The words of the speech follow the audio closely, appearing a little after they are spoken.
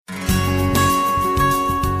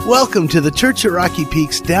Welcome to the Church at Rocky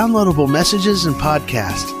Peak's downloadable messages and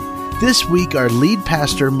podcast. This week, our lead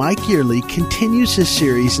pastor, Mike Yearley, continues his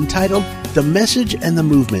series entitled The Message and the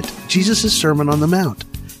Movement, Jesus' Sermon on the Mount.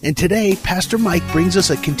 And today, Pastor Mike brings us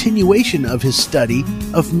a continuation of his study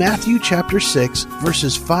of Matthew chapter 6,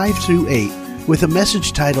 verses 5 through 8, with a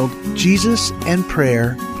message titled Jesus and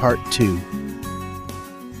Prayer, Part 2.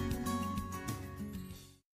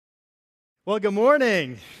 Well, good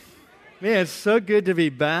morning. Man, it's so good to be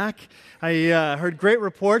back. I heard great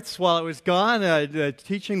reports while I was gone, the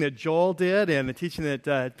teaching that Joel did and the teaching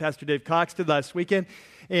that Pastor Dave Cox did last weekend.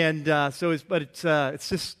 And it's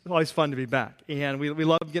just always fun to be back. And we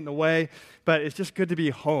love getting away, but it's just good to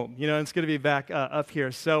be home. You know, it's good to be back up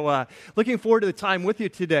here. So looking forward to the time with you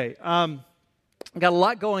today. Got a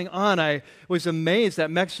lot going on. I was amazed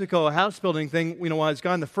at Mexico house building thing. You know, while I was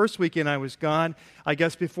gone, the first weekend I was gone, I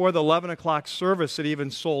guess before the 11 o'clock service, it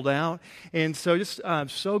even sold out. And so just I'm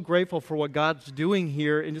so grateful for what God's doing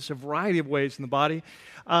here in just a variety of ways in the body.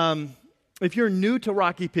 If you're new to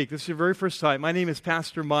Rocky Peak, this is your very first time, my name is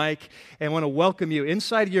Pastor Mike, and I want to welcome you.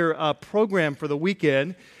 Inside your program for the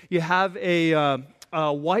weekend, you have a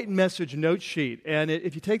white message note sheet. And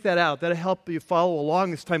if you take that out, that'll help you follow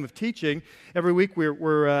along this time of teaching. Every week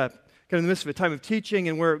we're kind of in the midst of a time of teaching,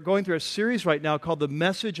 and we're going through a series right now called The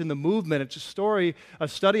Message and the Movement. It's a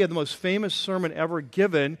study of the most famous sermon ever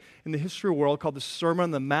given in the history of the world called the Sermon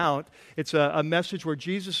on the Mount. It's a message where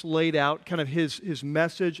Jesus laid out kind of his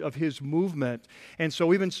message of his movement. And so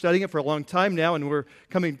we've been studying it for a long time now, and we're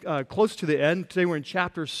coming close to the end. Today we're in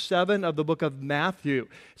chapter 7 of the book of Matthew.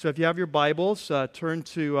 So if you have your Bibles, turn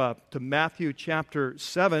to Matthew chapter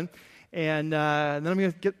 7, and then I'm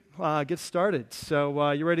going to get started.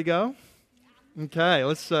 So you ready to go? Okay,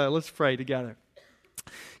 let's pray together.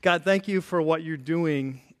 God, thank you for what you're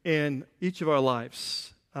doing in each of our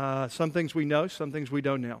lives. Some things we know, some things we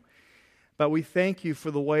don't know. But we thank you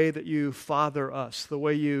for the way that you father us, the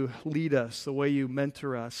way you lead us, the way you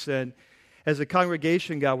mentor us. And as a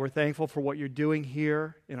congregation, God, we're thankful for what you're doing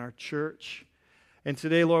here in our church. And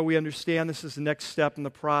today, Lord, we understand this is the next step in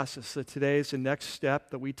the process, that today is the next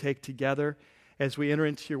step that we take together as we enter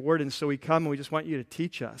into your word. And so we come and we just want you to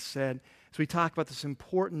teach us. And as we talk about this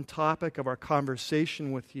important topic of our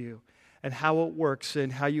conversation with you and how it works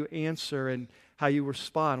and how you answer and how you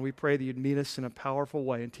respond, we pray that you'd meet us in a powerful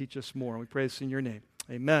way and teach us more. And we pray this in your name.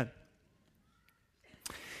 Amen.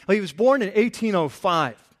 Well, he was born in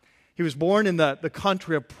 1805. He was born in the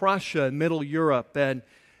country of Prussia in Middle Europe,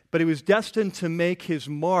 but he was destined to make his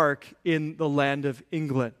mark in the land of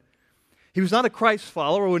England. He was not a Christ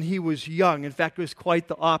follower when he was young. In fact, it was quite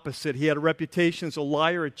the opposite. He had a reputation as a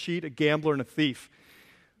liar, a cheat, a gambler, and a thief.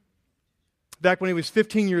 Back when he was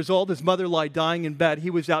 15 years old, his mother lay dying in bed. He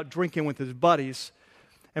was out drinking with his buddies.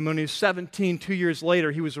 And when he was 17, 2 years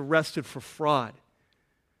later, he was arrested for fraud.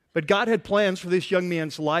 But God had plans for this young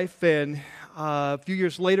man's life, and a few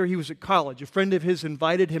years later, he was at college. A friend of his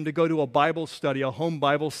invited him to go to a Bible study, a home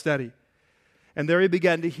Bible study. And there he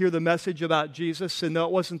began to hear the message about Jesus, and though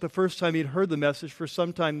it wasn't the first time he'd heard the message, for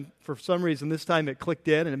some reason, this time it clicked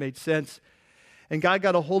in and it made sense. And God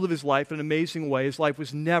got a hold of his life in an amazing way. His life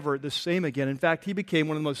was never the same again. In fact, he became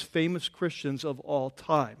one of the most famous Christians of all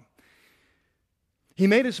time. He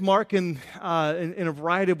made his mark in a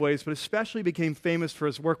variety of ways, but especially became famous for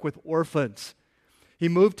his work with orphans. He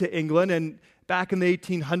moved to England, and back in the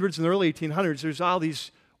 1800s and early 1800s, there's all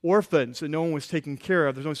these orphans that no one was taking care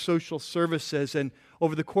of. There's no social services. And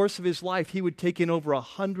over the course of his life, he would take in over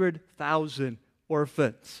 100,000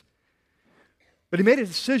 orphans. But he made a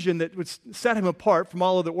decision that would set him apart from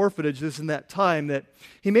all other orphanages in that time, that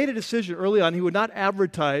he made a decision early on he would not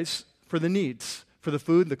advertise for the needs, for the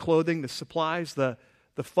food, the clothing, the supplies, the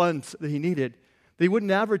funds that he needed. That he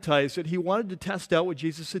wouldn't advertise it. He wanted to test out what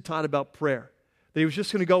Jesus had taught about prayer. That he was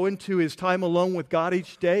just going to go into his time alone with God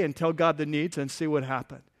each day and tell God the needs and see what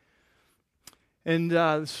happened. And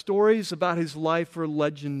the stories about his life are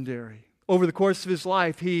legendary. Over the course of his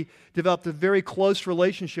life, he developed a very close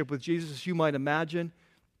relationship with Jesus, as you might imagine.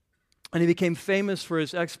 And he became famous for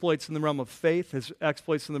his exploits in the realm of faith, his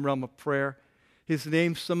exploits in the realm of prayer. His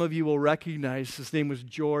name, some of you will recognize. His name was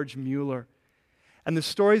George Mueller. And the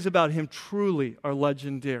stories about him truly are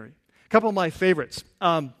legendary. A couple of my favorites.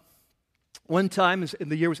 One time,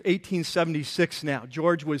 the year was 1876 now.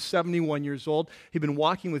 George was 71 years old. He'd been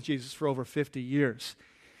walking with Jesus for over 50 years.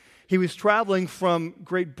 He was traveling from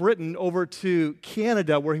Great Britain over to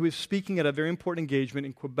Canada, where he was speaking at a very important engagement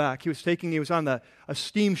in Quebec. He was on a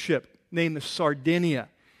steamship named the Sardinia.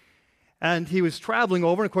 And he was traveling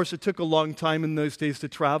over, and of course it took a long time in those days to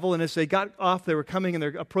travel. And as they got off, they were coming and they're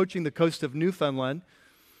approaching the coast of Newfoundland.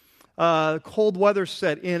 cold weather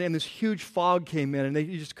set in, and this huge fog came in, and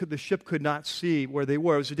the ship could not see where they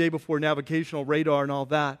were. It was the day before navigational radar and all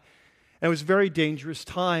that. And it was a very dangerous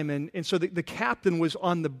time. And so the captain was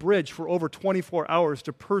on the bridge for over 24 hours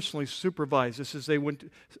to personally supervise this as they went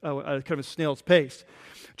at kind of a snail's pace.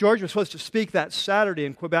 George was supposed to speak that Saturday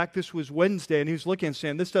in Quebec. This was Wednesday, and he was looking and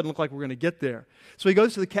saying, this doesn't look like we're going to get there. So he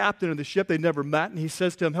goes to the captain of the ship. They'd never met, and he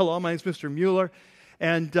says to him, hello, my name's Mr. Mueller,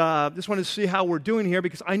 and just wanted to see how we're doing here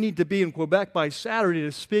because I need to be in Quebec by Saturday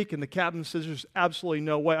to speak. And the captain says, there's absolutely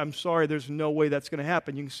no way. I'm sorry, there's no way that's going to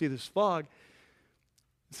happen. You can see this fog.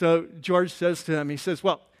 So George says to him, he says,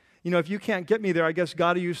 well, if you can't get me there, I guess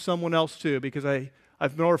God will use someone else too, because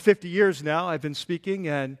I've been over 50 years now. I've been speaking,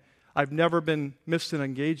 and I've never missed an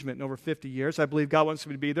engagement in over 50 years. I believe God wants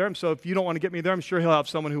me to be there. And so if you don't want to get me there, I'm sure he'll have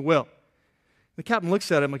someone who will. The captain looks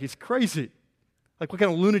at him like he's crazy. Like, what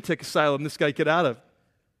kind of lunatic asylum this guy get out of?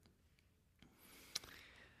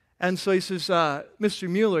 And so he says, Mr.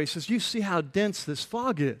 Mueller, he says, you see how dense this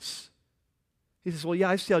fog is. He says, well, yeah,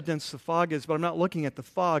 I see how dense the fog is, but I'm not looking at the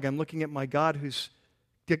fog. I'm looking at my God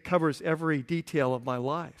that covers every detail of my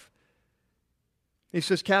life. He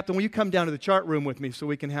says, Captain, will you come down to the chart room with me so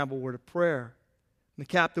we can have a word of prayer? And the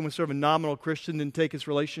captain was sort of a nominal Christian, didn't take his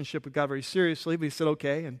relationship with God very seriously, but he said,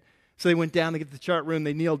 okay. And so they went down, they get to the chart room,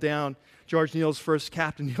 they kneel down. George kneels first,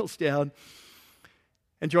 captain kneels down.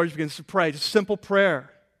 And George begins to pray, just simple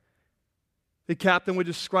prayer. The captain would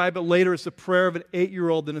describe it later as the prayer of an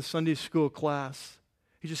 8-year-old in a Sunday school class.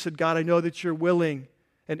 He just said, God, I know that you're willing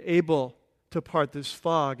and able to part this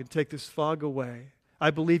fog and take this fog away. I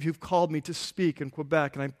believe you've called me to speak in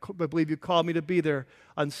Quebec, and I believe you called me to be there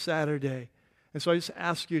on Saturday. And so I just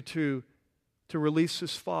ask you to release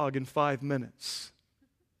this fog in 5 minutes.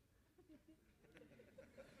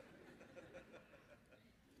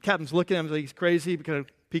 Captain's looking at him like he's crazy, kind of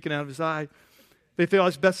peeking out of his eye. They feel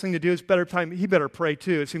his best thing to do is he better pray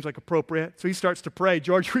too. It seems like appropriate. So he starts to pray.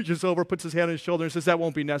 George reaches over, puts his hand on his shoulder, and says, that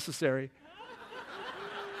won't be necessary.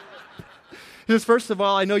 He says, first of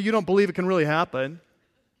all, I know you don't believe it can really happen.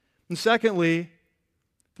 And secondly,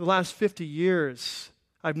 for the last 50 years,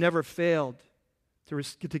 I've never failed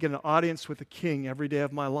to get an audience with the king every day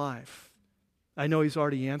of my life. I know he's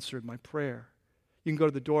already answered my prayer. You can go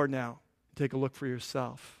to the door now and take a look for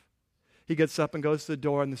yourself. He gets up and goes to the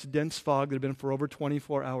door, and this dense fog that had been for over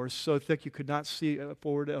 24 hours, so thick you could not see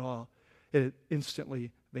forward at all, it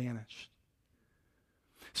instantly vanished.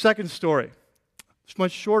 Second story. It's a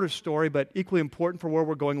much shorter story, but equally important for where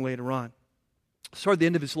we're going later on. Toward the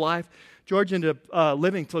end of his life, George ended up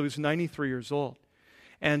living until he was 93 years old.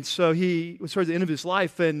 And so he was toward the end of his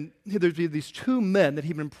life, and there'd be these two men that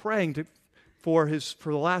he'd been praying for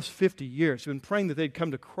the last 50 years. He'd been praying that they'd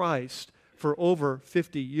come to Christ for over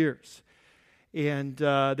 50 years. And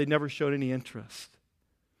they never showed any interest.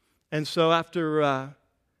 And so after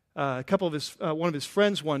one of his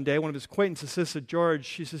friends one day, one of his acquaintances says to George,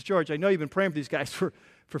 she says, George, I know you've been praying for these guys for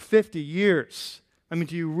 50 years. I mean,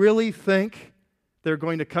 do you really think they're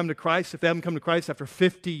going to come to Christ? If they haven't come to Christ after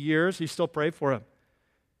 50 years, you still pray for them.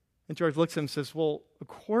 And George looks at him and says, well, of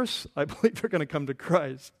course I believe they're going to come to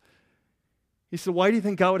Christ. He said, why do you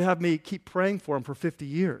think God would have me keep praying for them for 50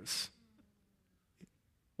 years?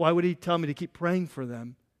 Why would he tell me to keep praying for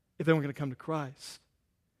them if they weren't going to come to Christ?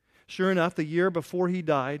 Sure enough, the year before he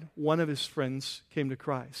died, one of his friends came to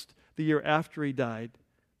Christ. The year after he died,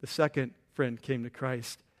 the second friend came to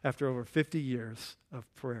Christ after over 50 years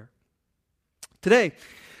of prayer. Today,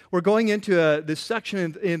 we're going into this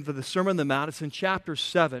section in the Sermon on the Mount. It's in chapter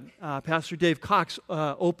 7. Pastor Dave Cox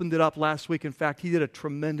opened it up last week. In fact, he did a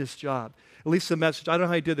tremendous job. At least the message. I don't know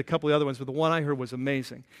how he did a couple of the other ones, but the one I heard was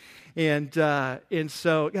amazing. And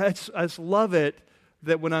so I just love it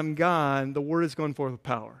that when I'm gone, the word is going forth with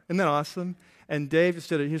power. Isn't that awesome? And Dave just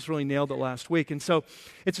did it. He just really nailed it last week. And so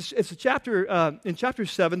it's a chapter, in chapter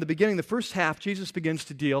 7, the beginning, the first half, Jesus begins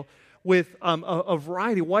to deal with a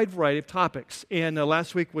wide variety of topics. And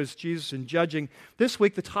last week was Jesus and judging. This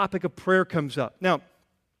week, the topic of prayer comes up. Now,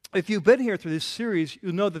 if you've been here through this series,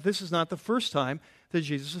 you'll know that this is not the first time that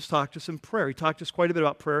Jesus has talked to us in prayer. He talked to us quite a bit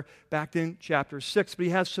about prayer back in chapter 6, but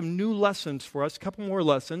he has some new lessons for us, a couple more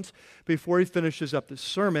lessons before he finishes up this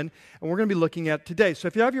sermon, and we're going to be looking at today. So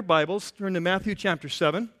if you have your Bibles, turn to Matthew chapter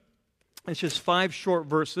 7. It's just 5 short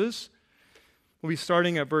verses. We'll be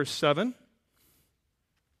starting at verse 7.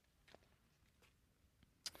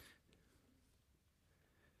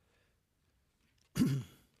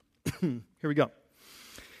 Here we go.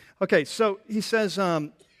 Okay, so he says,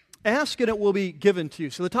 ask and it will be given to you.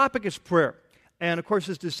 So the topic is prayer. And of course,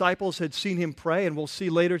 his disciples had seen him pray, and we'll see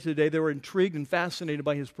later today they were intrigued and fascinated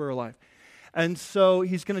by his prayer life. And so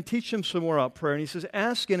he's going to teach them some more about prayer. And he says,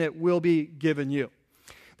 ask and it will be given you.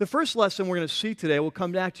 The first lesson we're going to see today, we'll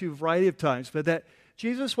come back to a variety of times, but that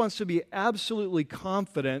Jesus wants to be absolutely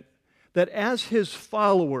confident that as his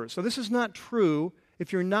followers, so this is not true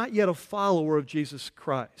if you're not yet a follower of Jesus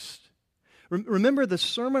Christ. Remember the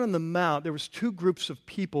Sermon on the Mount, there was two groups of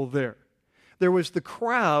people there. There was the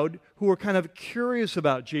crowd who were kind of curious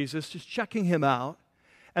about Jesus, just checking him out,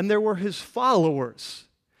 and there were his followers.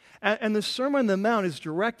 And the Sermon on the Mount is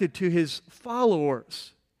directed to his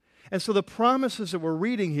followers. And so the promises that we're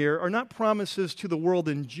reading here are not promises to the world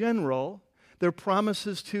in general. They're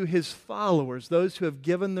promises to his followers, those who have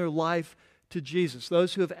given their life to Jesus,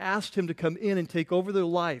 those who have asked him to come in and take over their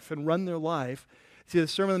life and run their life. See, the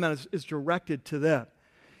Sermon on the Mount is directed to them.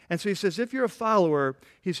 And so he says, if you're a follower,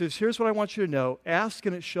 he says, here's what I want you to know. Ask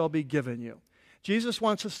and it shall be given you. Jesus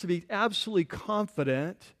wants us to be absolutely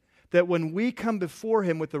confident that when we come before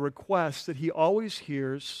him with a request, that he always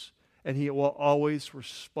hears and he will always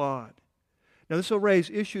respond. Now, this will raise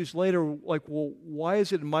issues later, like, well, why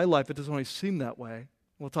is it in my life it doesn't always seem that way?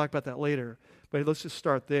 We'll talk about that later, but let's just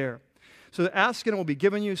start there. So ask and it will be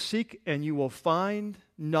given you, seek and you will find,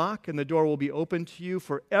 knock and the door will be opened to you.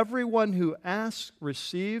 For everyone who asks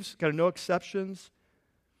receives, kind of no exceptions.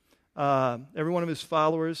 Every one of his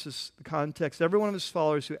followers is the context. Every one of his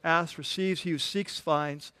followers who asks receives, he who seeks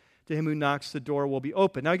finds, to him who knocks the door will be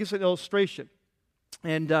open. Now he gives an illustration.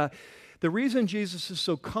 And the reason Jesus is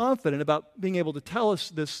so confident about being able to tell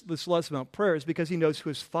us this lesson about prayer is because he knows who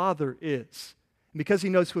his Father is. And because he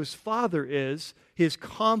knows who his Father is, he is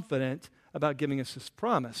confident about giving us this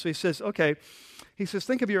promise. So he says, okay, he says,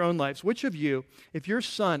 think of your own lives. Which of you, if your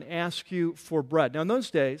son asks you for bread? Now in those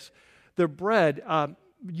days, the bread,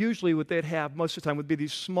 usually what they'd have most of the time would be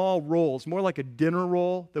these small rolls, more like a dinner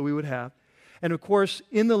roll that we would have. And of course,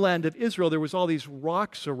 in the land of Israel, there was all these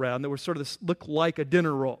rocks around that were sort of this, look like a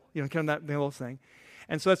dinner roll, kind of that little thing.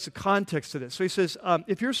 And so that's the context of this. So he says,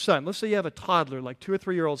 if your son, let's say you have a toddler, like 2 or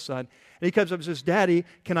 3 year old son, and he comes up and says, Daddy,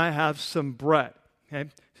 can I have some bread? Okay?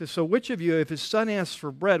 He says, so which of you, if his son asks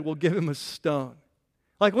for bread, will give him a stone?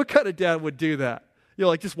 Like, what kind of dad would do that?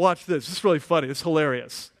 Like, just watch this. It's really funny. It's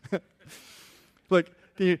hilarious. Like,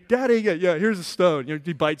 Daddy, yeah, here's a stone.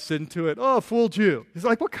 He bites into it. Oh, fooled you. He's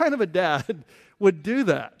like, what kind of a dad would do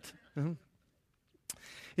that?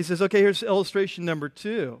 He says, okay, here's illustration number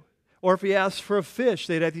 2. Or if he asks for a fish,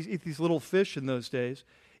 they'd have eat these little fish in those days.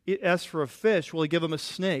 He asks for a fish. Will he give him a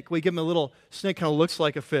snake? Will he give him a little snake kind of looks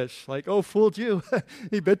like a fish? Like, oh, fooled you.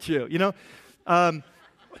 He bit you,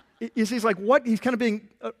 He's like, what? He's kind of being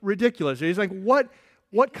ridiculous. He's like,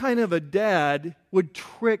 what kind of a dad would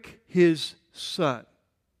trick his son?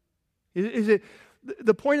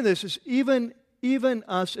 The point of this is even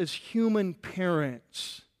us as human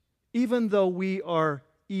parents, even though we are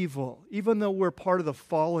evil, even though we're part of the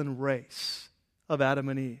fallen race of Adam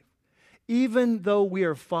and Eve, even though we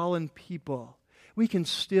are fallen people, we can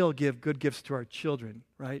still give good gifts to our children,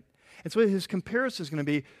 right? And so his comparison is going to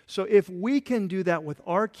be, so if we can do that with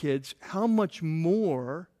our kids, how much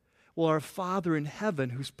more will our Father in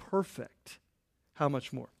heaven, who's perfect, how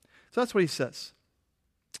much more? So that's what he says.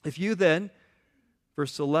 If you then,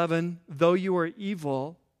 verse 11, though you are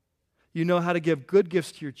evil, you know how to give good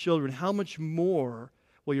gifts to your children, how much more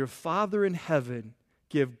will your Father in heaven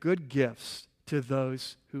give good gifts to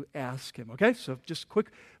those who ask him? Okay, so just quick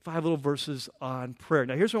 5 little verses on prayer.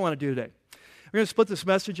 Now here's what I want to do today. We're going to split this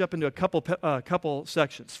message up into a couple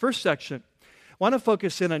sections. First section, I want to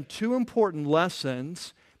focus in on 2 important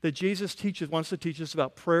lessons that Jesus wants to teach us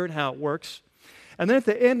about prayer and how it works. And then at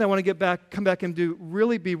the end, I want to come back and be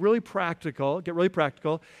really practical,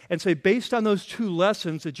 and say, based on those 2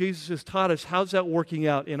 lessons that Jesus has taught us, how's that working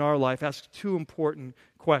out in our life? Ask 2 important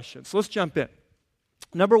questions. So let's jump in.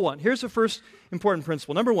 Number 1, here's the first important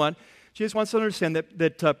principle. Number 1, Jesus wants us to understand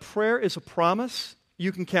that prayer is a promise.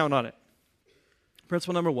 You can count on it.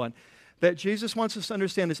 Principle number 1, that Jesus wants us to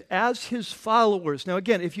understand is as his followers. Now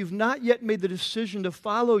again, if you've not yet made the decision to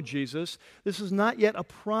follow Jesus, this is not yet a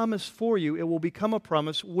promise for you. It will become a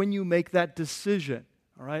promise when you make that decision,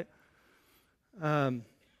 all right? I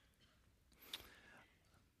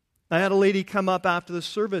had a lady come up after the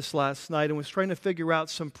service last night and was trying to figure out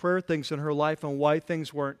some prayer things in her life and why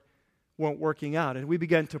things weren't working out. And we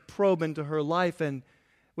began to probe into her life, and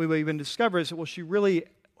we even discovered that, well, she really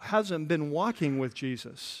hasn't been walking with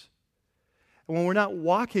Jesus. And when we're not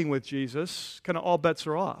walking with Jesus, kind of all bets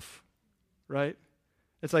are off, right?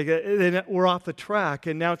 It's like we're off the track,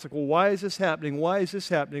 and now it's like, well, why is this happening? Why is this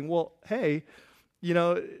happening? Well, hey,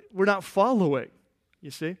 we're not following,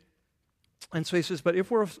 you see? And so he says, but if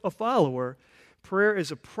we're a follower, prayer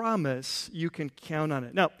is a promise. You can count on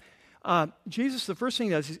it. Now, Jesus, the first thing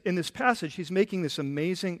he does, in this passage, he's making this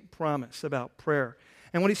amazing promise about prayer.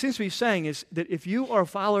 And what he seems to be saying is that if you are a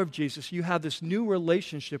follower of Jesus, you have this new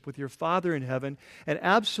relationship with your Father in heaven, and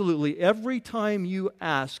absolutely every time you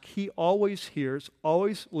ask, he always hears,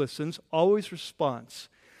 always listens, always responds.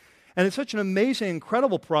 And it's such an amazing,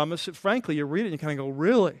 incredible promise that, frankly, you read it and you kind of go,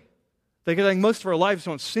 really? Because like most of our lives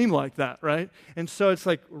don't seem like that, right? And so it's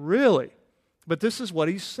like, really? But this is what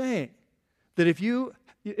he's saying, that if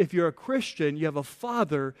you're a Christian, you have a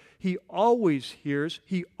Father, he always hears,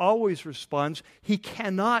 he always responds. He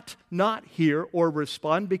cannot not hear or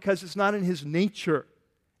respond because it's not in his nature.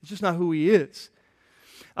 It's just not who he is.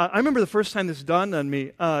 I remember the first time this dawned on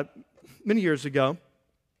me many years ago.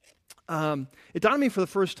 It dawned on me for the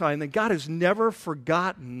first time that God has never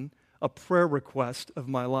forgotten a prayer request of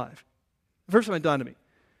my life. The first time it dawned on me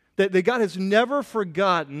that God has never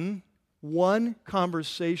forgotten one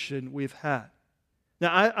conversation we've had.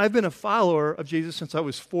 Now, I've been a follower of Jesus since I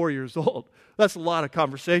was 4 years old. That's a lot of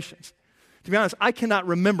conversations. To be honest, I cannot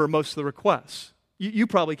remember most of the requests. You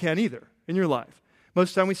probably can't either in your life. Most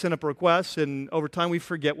of the time we send up requests, and over time we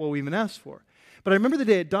forget what we even asked for. But I remember the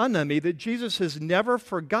day it dawned on me that Jesus has never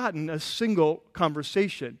forgotten a single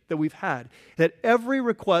conversation that we've had. That every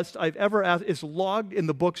request I've ever asked is logged in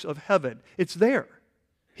the books of heaven. It's there.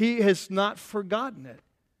 He has not forgotten it.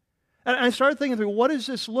 And I started thinking through, what does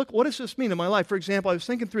this mean in my life? For example, I was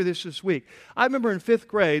thinking through this week. I remember in 5th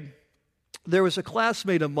grade, there was a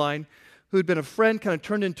classmate of mine who had been a friend, kind of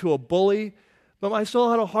turned into a bully, but I still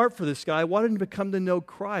had a heart for this guy. I wanted him to come to know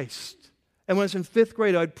Christ. And when I was in 5th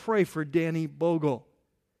grade, I'd pray for Danny Bogle.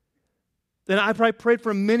 And I probably prayed for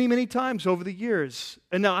him many, many times over the years.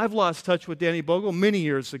 And now I've lost touch with Danny Bogle many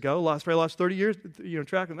years ago. Probably lost 30 years,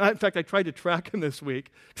 tracking him. In fact, I tried to track him this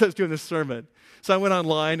week because I was doing this sermon. So I went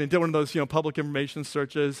online and did one of those, public information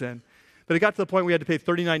searches. But it got to the point we had to pay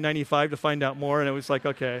 $39.95 to find out more. And it was like,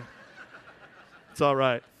 okay, it's all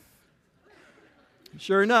right.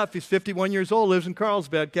 Sure enough, he's 51 years old, lives in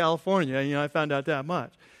Carlsbad, California. I found out that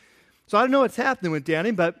much. So I don't know what's happening with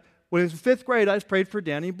Danny, but when I was in 5th grade, I prayed for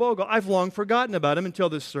Danny Bogle. I've long forgotten about him until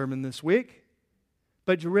this sermon this week.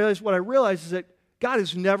 But what I realized is that God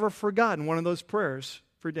has never forgotten one of those prayers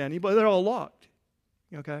for Danny, but they're all logged.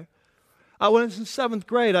 Okay? When I was in 7th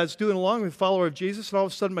grade, I was doing along with a follower of Jesus, and all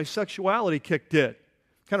of a sudden my sexuality kicked in.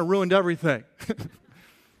 Kind of ruined everything.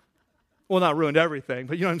 Well, not ruined everything,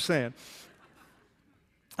 but you know what I'm saying.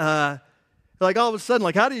 Like all of a sudden,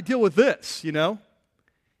 how do you deal with this,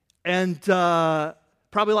 And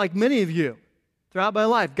probably like many of you throughout my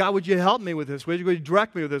life, God, would you help me with this? Would you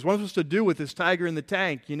direct me with this? What am I supposed to do with this tiger in the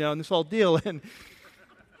tank, and this whole deal? And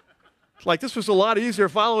this was a lot easier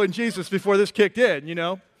following Jesus before this kicked in,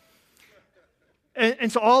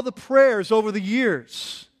 And so all the prayers over the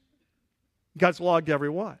years, God's logged every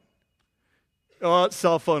one. Oh,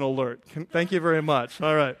 cell phone alert. Thank you very much.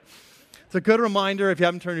 All right. It's a good reminder. If you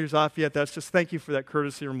haven't turned yours off yet, that's just thank you for that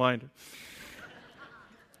courtesy reminder.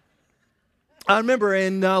 I remember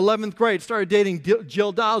in 11th grade, started dating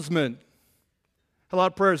Jill Dowsman. A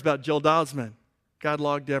lot of prayers about Jill Dowsman. God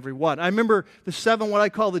logged every one. I remember what I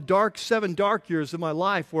call the 7 dark years of my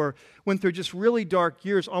life, where I went through just really dark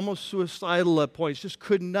years, almost suicidal at points, just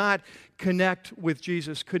could not connect with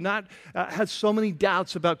Jesus, had so many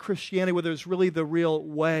doubts about Christianity, whether it was really the real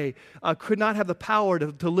way, could not have the power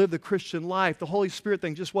to live the Christian life. The Holy Spirit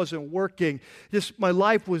thing just wasn't working. My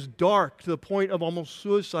life was dark to the point of almost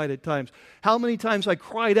suicide at times. How many times I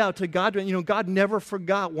cried out to God, God never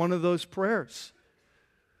forgot one of those prayers.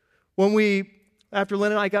 After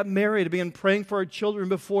Lynn and I got married, I began praying for our children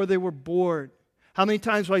before they were born. How many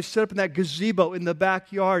times would I sit up in that gazebo in the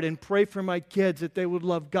backyard and pray for my kids that they would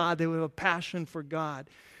love God, they would have a passion for God,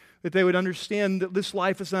 that they would understand that this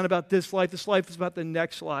life is not about this life is about the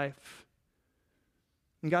next life.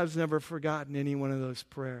 And God's never forgotten any one of those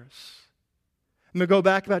prayers. I'm going to go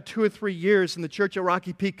back about 2 or 3 years, and the church at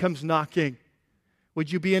Rocky Peak comes knocking.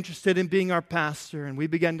 Would you be interested in being our pastor? And we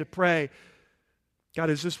began to pray. God,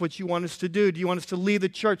 is this what you want us to do? Do you want us to leave the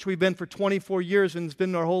church we've been for 24 years and it's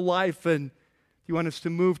been our whole life? And do you want us to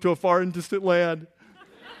move to a far and distant land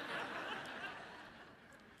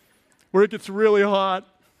where it gets really hot?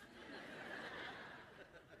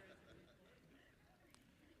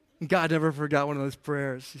 And God never forgot one of those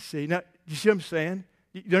prayers, you see. Now, you see what I'm saying?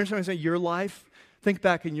 You understand what I'm saying? Your life, think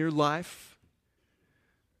back in your life.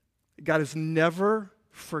 God has never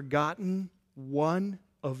forgotten one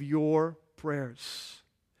of your prayers.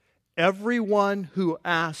 Everyone who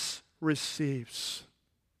asks receives.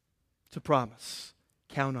 It's a promise.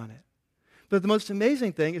 Count on it. But the most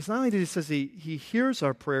amazing thing is not only that he says he hears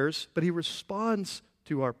our prayers, but he responds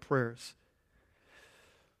to our prayers.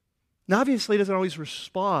 And obviously, He doesn't always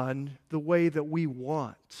respond the way that we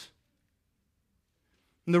want.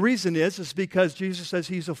 And the reason is because Jesus says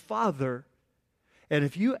He's a Father. And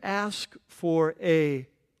if you ask for a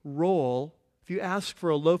roll, if you ask for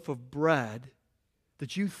a loaf of bread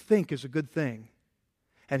that you think is a good thing,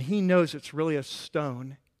 and He knows it's really a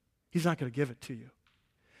stone, He's not going to give it to you.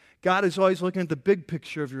 God is always looking at the big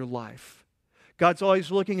picture of your life. God's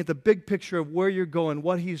always looking at the big picture of where you're going,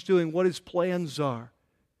 what He's doing, what His plans are.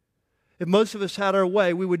 If most of us had our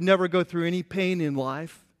way, we would never go through any pain in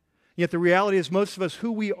life. Yet the reality is most of us,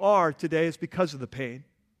 who we are today is because of the pain.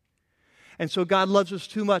 And so God loves us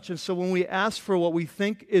too much. And so when we ask for what we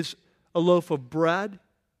think is a loaf of bread,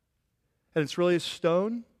 and it's really a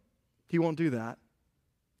stone, He won't do that.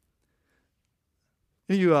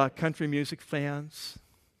 Any of you country music fans?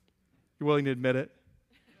 You're willing to admit it?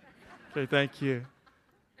 Okay, thank you.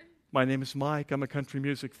 My name is Mike. I'm a country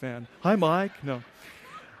music fan. Hi, Mike. No.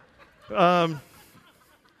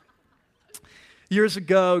 Years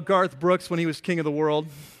ago, Garth Brooks, when he was king of the world,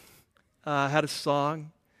 had a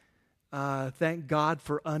song, Thank God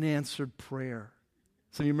for Unanswered Prayer.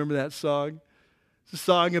 So you remember that song? It's a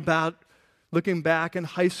song about looking back in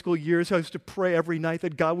high school years. I used to pray every night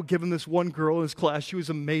that God would give him this one girl in his class. She was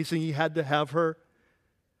amazing. He had to have her.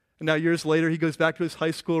 And now years later, he goes back to his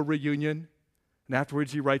high school reunion, and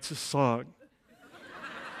afterwards he writes a song.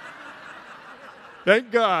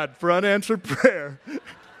 Thank God for unanswered prayer.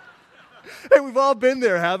 Hey, we've all been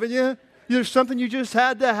there, haven't you? There's something you just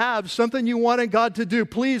had to have, something you wanted God to do.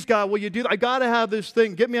 Please, God, will you do that? I got to have this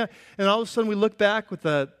thing. Get me a... And all of a sudden we look back with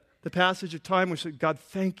the passage of time, we say, God,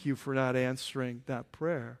 thank you for not answering that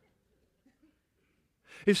prayer.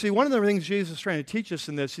 You see, one of the things Jesus is trying to teach us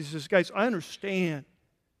in this, He says, guys, I understand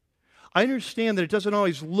that it doesn't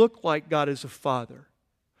always look like God is a father.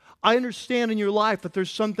 I understand in your life that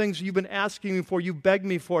there's some things you've been asking me for, you begged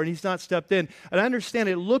me for, and He's not stepped in. And I understand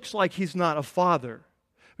it looks like He's not a father.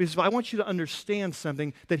 Because I want you to understand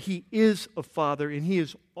something, that He is a father, and He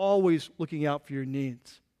is always looking out for your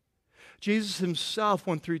needs. Jesus Himself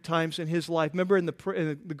went through times in His life. Remember in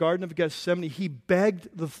the Garden of Gethsemane, He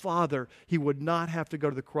begged the Father He would not have to go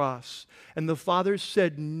to the cross. And the Father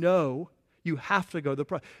said, no, you have to go to the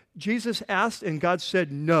cross. Jesus asked, and God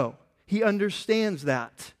said no. He understands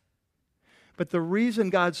that. But the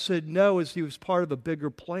reason God said no is He was part of a bigger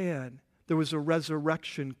plan. There was a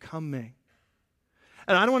resurrection coming.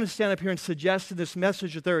 And I don't want to stand up here and suggest in this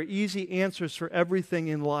message that there are easy answers for everything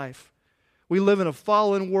in life. We live in a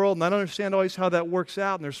fallen world, and I don't understand always how that works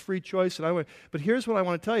out, and there's free choice. But here's what I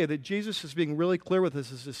want to tell you, that Jesus is being really clear with us,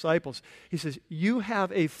 His disciples. He says, you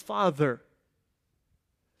have a Father,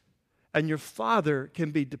 and your Father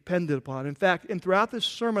can be depended upon. In fact, and throughout this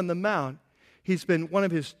Sermon on the Mount, He's been, one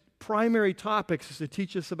of His primary topics is to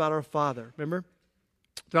teach us about our Father. Remember?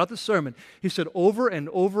 Throughout the sermon, He said over and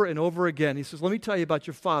over and over again, He says, let me tell you about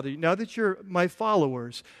your Father. Now that you're my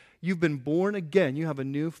followers, you've been born again. You have a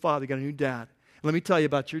new father, you got a new dad. Let me tell you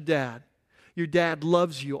about your dad. Your dad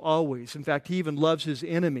loves you always. In fact, He even loves His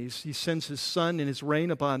enemies. He sends His sun and His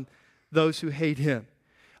rain upon those who hate Him.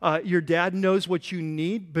 Your dad knows what you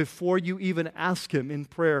need before you even ask Him in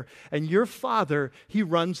prayer. And your Father, He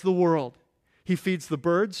runs the world. He feeds the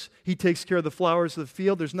birds. He takes care of the flowers of the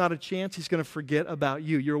field. There's not a chance He's going to forget about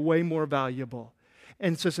you. You're way more valuable.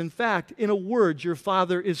 And it says, in fact, in a word, your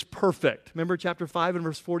Father is perfect. Remember chapter 5 and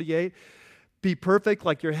verse 48? Be perfect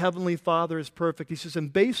like your heavenly Father is perfect. He says,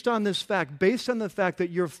 and based on this fact, based on the fact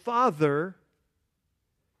that your Father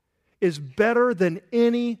is better than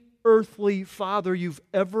any earthly father you've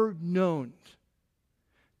ever known,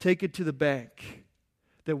 take it to the bank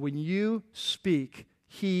that when you speak,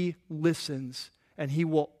 He listens, and He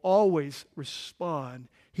will always respond.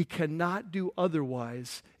 He cannot do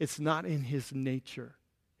otherwise. It's not in His nature,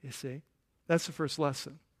 you see. That's the first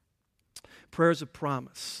lesson. Prayer is a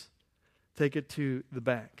promise. Take it to the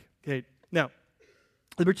bank. Okay. Now,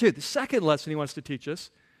 number 2, the second lesson He wants to teach us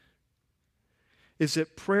is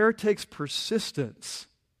that prayer takes persistence,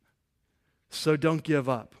 so don't give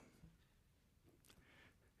up.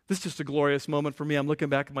 This is just a glorious moment for me. I'm looking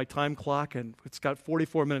back at my time clock, and it's got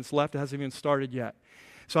 44 minutes left. It hasn't even started yet.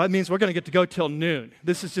 So that means we're going to get to go till noon.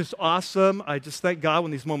 This is just awesome. I just thank God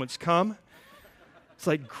when these moments come. It's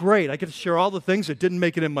like, great. I get to share all the things that didn't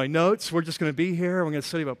make it in my notes. We're just going to be here. We're going to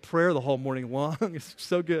study about prayer the whole morning long. It's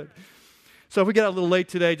so good. So if we get out a little late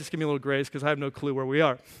today, just give me a little grace because I have no clue where we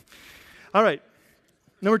are. All right.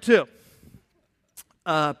 Number 2.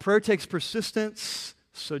 Prayer takes persistence.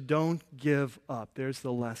 So don't give up. There's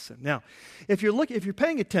the lesson. Now, if you're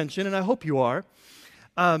paying attention, and I hope you are,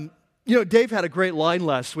 Dave had a great line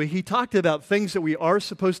last week. He talked about things that we are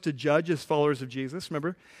supposed to judge as followers of Jesus,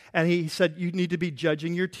 remember? And he said you need to be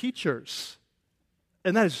judging your teachers.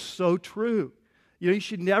 And that is so true. You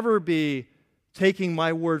should never be taking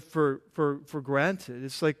my word for granted.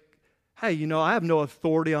 It's like, hey, I have no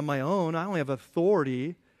authority on my own. I only have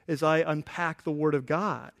authority as I unpack the Word of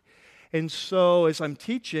God. And so as I'm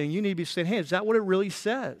teaching, you need to be saying, hey, is that what it really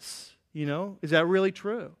says? Is that really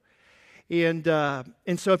true? And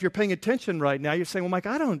so if you're paying attention right now, you're saying, well, Mike,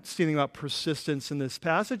 I don't see anything about persistence in this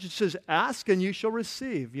passage. It says, ask and you shall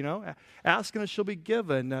receive, Ask and it shall be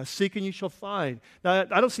given. Seek and you shall find. Now,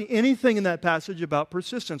 I don't see anything in that passage about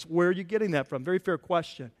persistence. Where are you getting that from? Very fair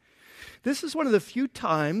question. This is one of the few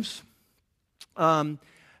times when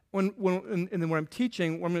I'm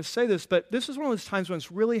teaching, I'm going to say this, but this is one of those times when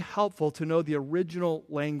it's really helpful to know the original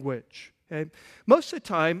language. Okay? Most of the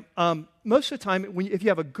time, if you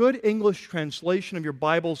have a good English translation of your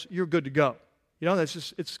Bibles, you're good to go.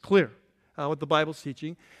 It's clear what the Bible's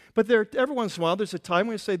teaching. But every once in a while, there's a time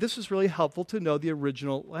when you say, this is really helpful to know the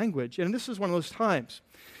original language. And this is one of those times.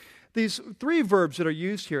 These three verbs that are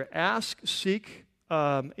used here, ask, seek,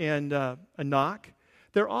 and knock,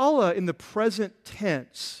 they're all in the present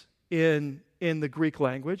tense in the Greek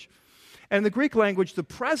language. And in the Greek language, the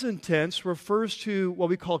present tense refers to what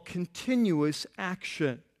we call continuous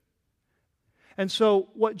action. And so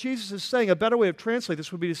what Jesus is saying, a better way of translating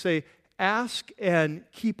this would be to say, ask and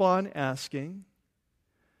keep on asking,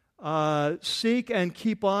 seek and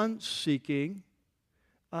keep on seeking,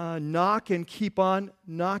 knock and keep on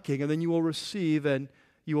knocking, and then you will receive and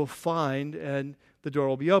you will find and the door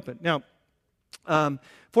will be open. Now,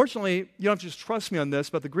 fortunately, you don't have to just trust me on this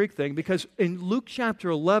about the Greek thing, because in Luke chapter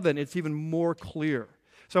 11, it's even more clear.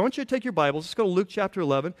 So I want you to take your Bibles. Let's go to Luke chapter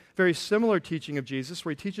 11, very similar teaching of Jesus,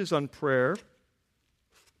 where he teaches on prayer.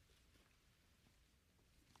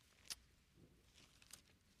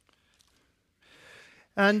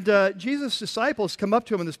 And Jesus' disciples come up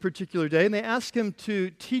to him on this particular day, and they ask him to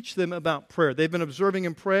teach them about prayer. They've been observing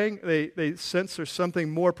him praying. They sense there's something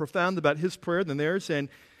more profound about his prayer than theirs, and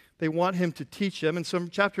they want him to teach them. And so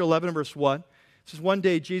in chapter 11, verse 1, it says, one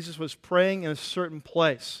day Jesus was praying in a certain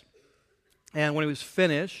place. And when he was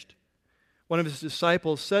finished, one of his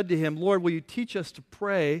disciples said to him, Lord, will you teach us to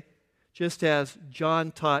pray just as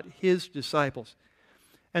John taught his disciples?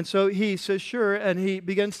 And so he says, sure, and he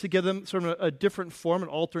begins to give them sort of a different form, an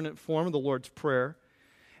alternate form of the Lord's Prayer.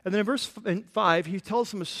 And then in verse 5, he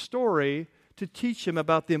tells them a story to teach him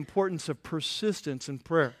about the importance of persistence in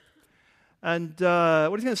prayer. And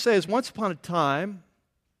what he's going to say is, once upon a time,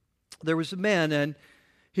 there was a man, and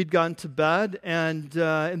he'd gone to bed, and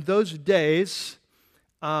in those days,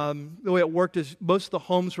 the way it worked is most of the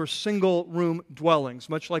homes were single-room dwellings,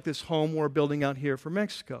 much like this home we're building out here for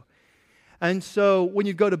Mexico. And so when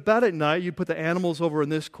you'd go to bed at night, you'd put the animals over in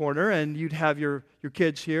this corner, and you'd have your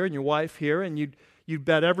kids here and your wife here, and you'd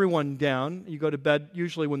bed everyone down. You go to bed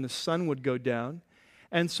usually when the sun would go down.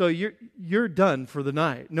 And so you're done for the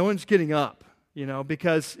night. No one's getting up,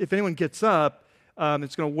 because if anyone gets up,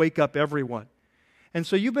 it's going to wake up everyone. And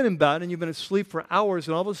so you've been in bed, and you've been asleep for hours,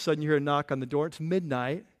 and all of a sudden you hear a knock on the door. It's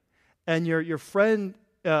midnight, and your friend,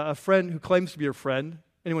 a friend who claims to be your friend,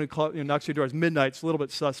 anyone who knocks on your door, it's midnight, it's a little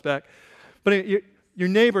bit suspect. But your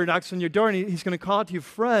neighbor knocks on your door, and he's going to call out to you,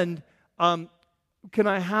 friend, can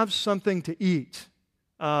I have something to eat?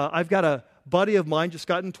 I've got a buddy of mine just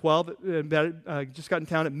got in town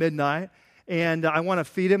at midnight, and I want to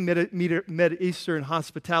feed him. Mid-Eastern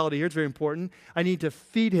hospitality here, it's very important. I need to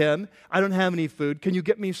feed him. I don't have any food. Can you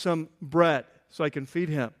get me some bread so I can feed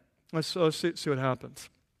him? Let's see what happens.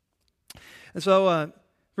 And so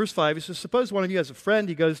verse 5, he says, suppose one of you has a friend.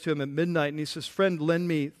 He goes to him at midnight, and he says, friend, lend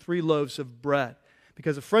me 3 loaves of bread,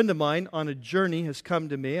 because a friend of mine on a journey has come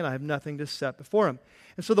to me, and I have nothing to set before him.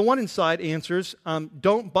 And so the one inside answers,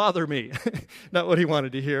 don't bother me. Not what he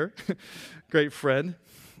wanted to hear. Great friend.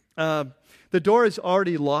 The door is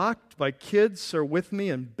already locked. My kids are with me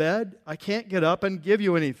in bed. I can't get up and give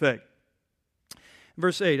you anything.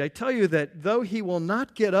 Verse 8, I tell you that though he will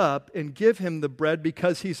not get up and give him the bread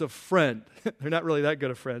because he's a friend, they're not really that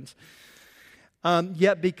good of friends,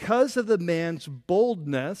 yet because of the man's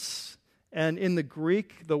boldness, and in the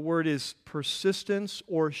Greek the word is persistence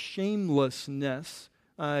or shamelessness,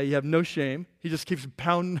 you have no shame. He just keeps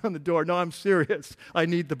pounding on the door. No, I'm serious. I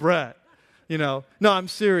need the bread. No, I'm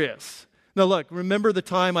serious. No, look, remember the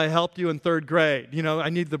time I helped you in 3rd grade? I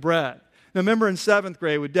need the bread. Now, remember in 7th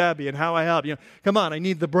grade with Debbie and how I helped you? Come on, I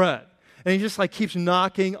need the bread. And he just keeps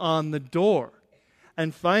knocking on the door.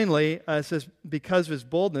 And finally, it says, because of his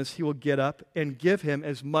boldness, he will get up and give him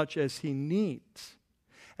as much as he needs.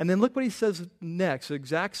 And then look what he says next, the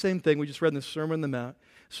exact same thing we just read in the Sermon on the Mount.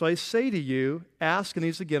 So I say to you, ask, and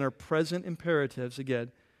these again are present imperatives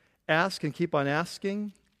again. Ask and keep on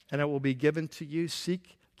asking, and it will be given to you.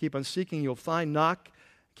 Seek, keep on seeking, you'll find. Knock,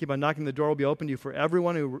 keep on knocking, the door will be opened to you. For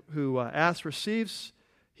everyone who asks receives,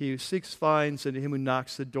 he who seeks finds, and to him who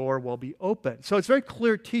knocks the door will be open. So it's very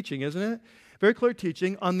clear teaching, isn't it? Very clear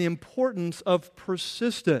teaching on the importance of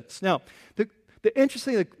persistence. Now,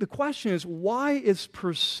 the question is, why is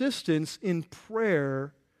persistence in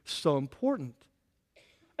prayer so important?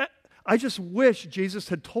 I just wish Jesus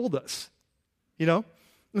had told us, you know?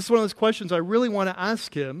 This is one of those questions I really want to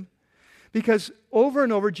ask him, because over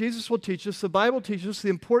and over, Jesus will teach us, the Bible teaches us the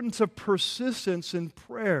importance of persistence in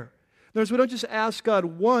prayer. In other words, we don't just ask God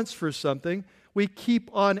once for something, we keep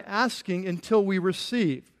on asking until we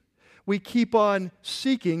receive. We keep on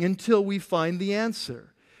seeking until we find the answer.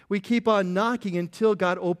 We keep on knocking until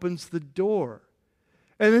God opens the door.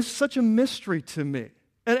 And it's such a mystery to me.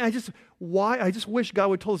 And I just wish God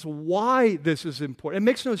would tell us why this is important. It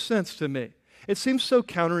makes no sense to me. It seems so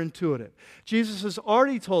counterintuitive. Jesus has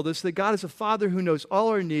already told us that God is a Father who knows all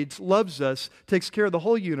our needs, loves us, takes care of the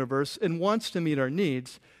whole universe, and wants to meet our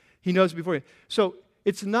needs. He knows before. So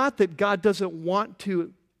it's not that God doesn't want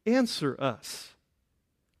to answer us.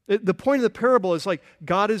 The point of the parable is like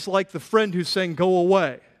God is like the friend who's saying, go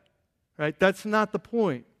away. Right? That's not the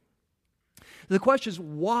point. The question is,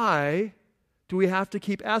 why do we have to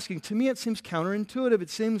keep asking? To me, it seems counterintuitive. It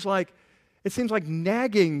seems like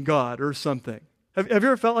nagging God or something. Have you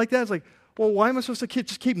ever felt like that? It's like, well, why am I supposed to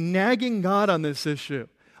just keep nagging God on this issue?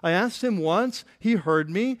 I asked him once. He heard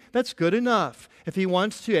me. That's good enough. If he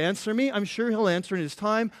wants to answer me, I'm sure he'll answer in his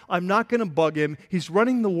time. I'm not going to bug him. He's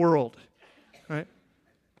running the world. Right?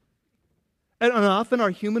 And often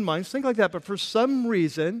our human minds think like that, but for some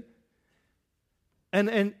reason,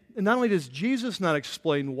 and not only does Jesus not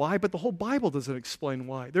explain why, but the whole Bible doesn't explain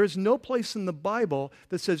why. There is no place in the Bible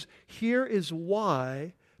that says, here is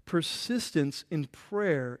why persistence in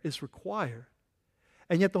prayer is required.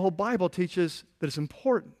 And yet the whole Bible teaches that it's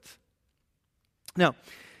important. Now,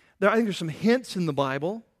 I think there's some hints in the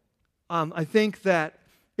Bible. I think that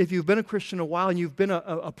if you've been a Christian a while and you've been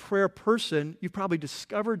a prayer person, you've probably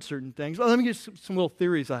discovered certain things. Well, let me give you some little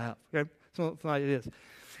theories I have, okay? Some ideas.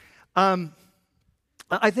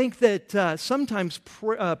 I think that sometimes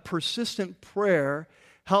persistent prayer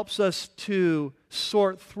helps us to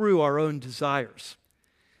sort through our own desires.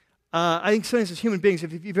 I think sometimes as human beings,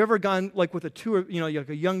 if you've ever gone like with a tour, like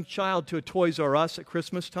a young child to a Toys R Us at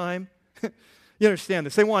Christmas time, you understand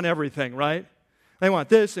this. They want everything, right? They want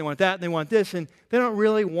this, they want that, and they want this, and they don't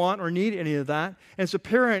really want or need any of that. And as a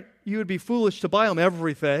parent, you would be foolish to buy them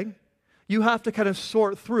everything. You have to kind of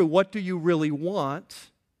sort through what do you really want.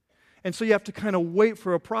 And so you have to kind of wait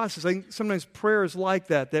for a process. I think sometimes prayer is like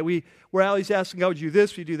that we're always asking God, would you do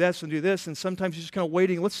this, would you do this, and do this, and sometimes you're just kind of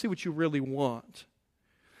waiting, let's see what you really want.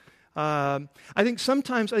 I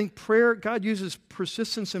think prayer, God uses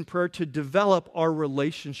persistence in prayer to develop our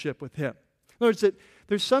relationship with Him. In other words, that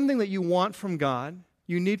there's something that you want from God,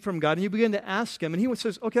 you need from God, and you begin to ask Him, and He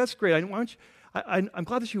says, okay, that's great. I'm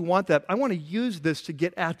glad that you want that. I want to use this to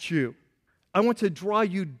get at you. I want to draw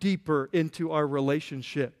you deeper into our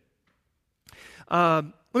relationship. Let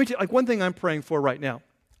me tell you, one thing I'm praying for right now,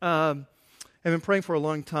 I've been praying for a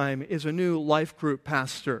long time, is a new life group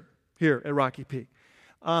pastor here at Rocky Peak.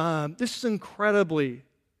 This is an incredibly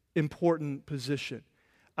important position.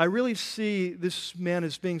 I really see this man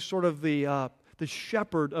as being sort of the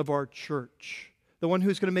shepherd of our church, the one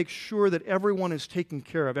who's going to make sure that everyone is taken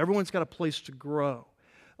care of. Everyone's got a place to grow.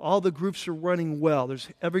 All the groups are running well.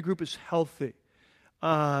 Every group is healthy.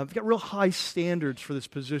 We've got real high standards for this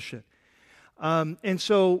position. And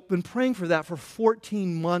so I've been praying for that for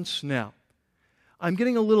 14 months now. I'm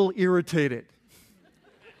getting a little irritated.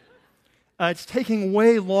 It's taking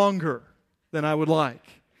way longer than I would like.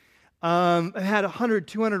 I had 100,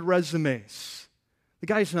 200 resumes. The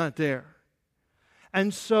guy's not there.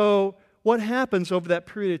 And so what happens over that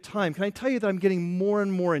period of time? Can I tell you that I'm getting more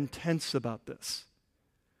and more intense about this?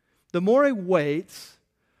 The more I wait,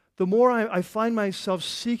 the more I find myself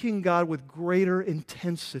seeking God with greater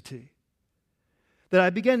intensity. That I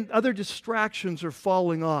begin, other distractions are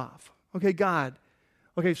falling off. Okay, God,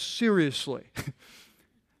 seriously,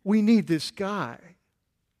 we need this guy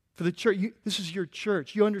for the church. This is your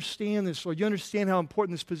church. You understand this, Lord. You understand how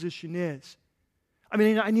important this position is. I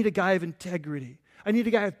need a guy of integrity. I need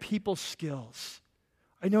a guy with people skills.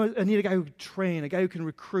 I need a guy who can train, a guy who can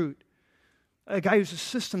recruit, a guy who's a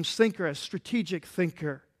systems thinker, a strategic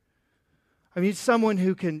thinker. I need someone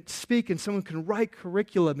who can speak and someone who can write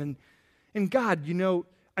curriculum. And God,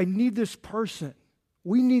 I need this person.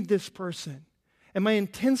 We need this person. And my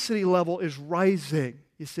intensity level is rising,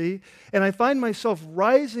 you see? And I find myself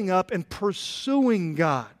rising up and pursuing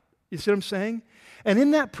God. You see what I'm saying? And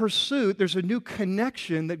in that pursuit, there's a new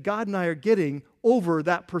connection that God and I are getting over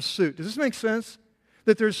that pursuit. Does this make sense?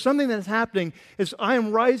 That there's something that's happening as I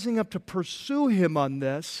am rising up to pursue Him on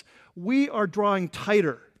this. We are drawing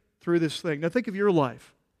tighter through this thing. Now think of your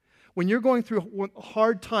life. When you're going through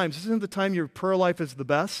hard times, isn't the time your prayer life is the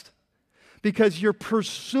best? Because you're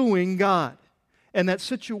pursuing God. And that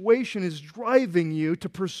situation is driving you to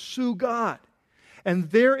pursue God. And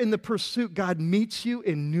there in the pursuit, God meets you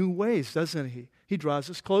in new ways, doesn't He? He draws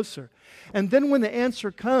us closer. And then when the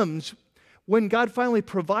answer comes, when God finally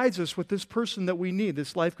provides us with this person that we need,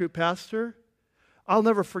 this life group pastor, I'll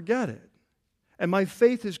never forget it. And my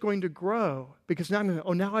faith is going to grow because now I'm going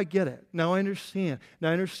to, now I get it. Now I understand. Now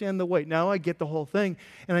I understand the weight. Now I get the whole thing.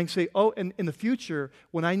 And I can say, and in the future,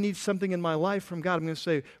 when I need something in my life from God, I'm going to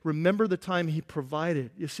say, remember the time He provided.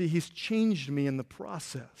 You see, He's changed me in the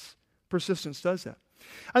process. Persistence does that.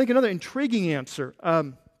 I think another intriguing answer,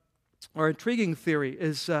 or intriguing theory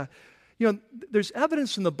is, there's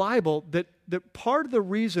evidence in the Bible that part of the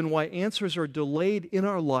reason why answers are delayed in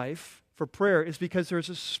our life for prayer is because there's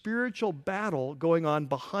a spiritual battle going on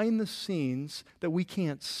behind the scenes that we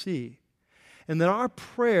can't see. And that our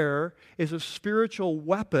prayer is a spiritual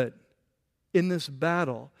weapon in this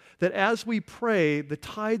battle. That as we pray, the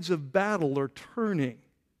tides of battle are turning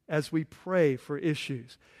as we pray for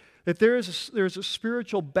issues. That there's a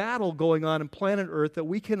spiritual battle going on in planet Earth that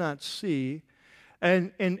we cannot see.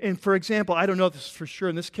 And for example, I don't know if this is for sure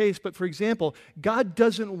in this case, but for example, God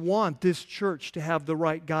doesn't want this church to have the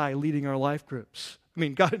right guy leading our life groups. I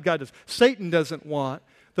mean, God does. Satan doesn't want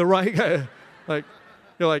the right guy.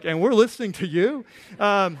 And we're listening to you?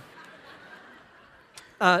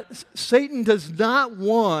 Satan does not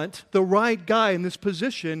want the right guy in this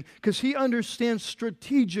position because he understands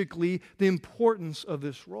strategically the importance of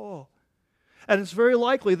this role. And it's very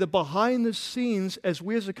likely that behind the scenes, as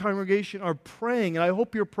we as a congregation are praying, and I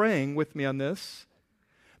hope you're praying with me on this,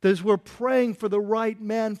 that as we're praying for the right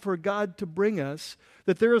man for God to bring us,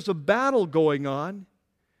 that there is a battle going on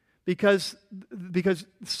because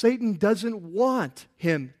Satan doesn't want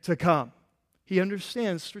him to come. He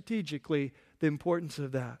understands strategically the importance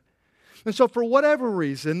of that. And so for whatever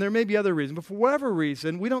reason, there may be other reasons, but for whatever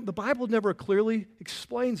reason, the Bible never clearly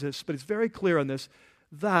explains this, but it's very clear on this,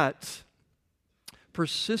 that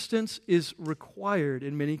persistence is required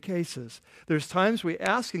in many cases. There's times we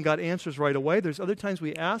ask and God answers right away. There's other times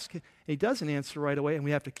we ask and He doesn't answer right away, and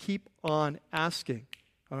we have to keep on asking.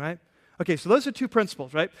 All right? Okay, so those are two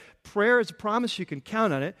principles, right? Prayer is a promise, you can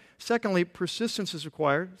count on it. Secondly, persistence is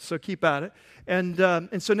required, so keep at it. And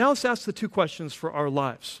so now let's ask the two questions for our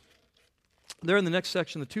lives. They're in the next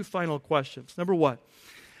section, the two final questions. Number one,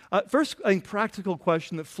 first, I think, practical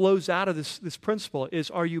question that flows out of this principle is,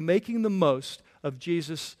 are you making the most of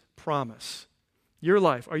Jesus' promise? Your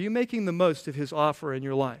life. Are you making the most of His offer in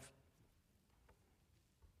your life?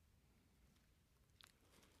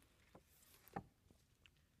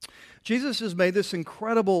 Jesus has made this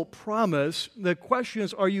incredible promise. The question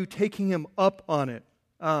is, are you taking Him up on it?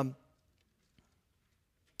 One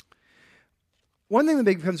thing that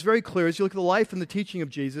becomes very clear as you look at the life and the teaching of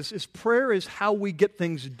Jesus is prayer is how we get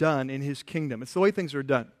things done in His kingdom. It's the way things are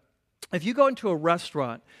done. If you go into a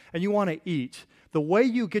restaurant and you want to eat, the way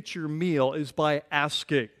you get your meal is by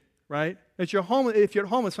asking, right? If you're at home,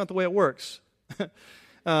 it's not the way it works.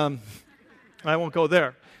 I won't go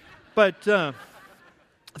there. But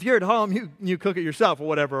if you're at home, you cook it yourself or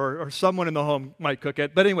whatever, or someone in the home might cook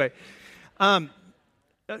it. But anyway, I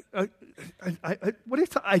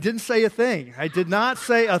didn't say a thing. I did not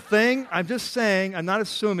say a thing. I'm just saying, I'm not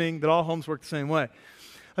assuming that all homes work the same way.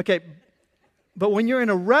 Okay, but when you're in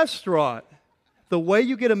a restaurant, the way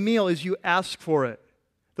you get a meal is you ask for it.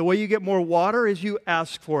 The way you get more water is you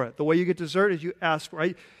ask for it. The way you get dessert is you ask for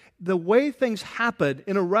it. The way things happen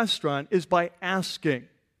in a restaurant is by asking.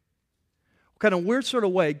 Kind of weird sort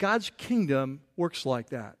of way, God's kingdom works like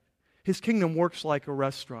that. His kingdom works like a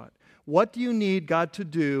restaurant. What do you need God to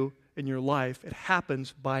do in your life? It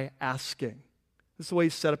happens by asking. This is the way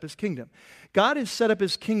He's set up His kingdom. God has set up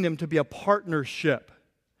His kingdom to be a partnership.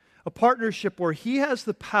 A partnership where He has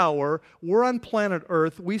the power. We're on planet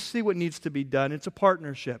Earth. We see what needs to be done. It's a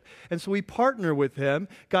partnership. And so we partner with Him.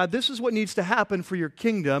 God, this is what needs to happen for your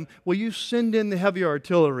kingdom. Will you send in the heavy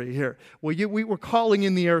artillery here? We're calling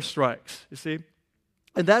in the airstrikes, you see?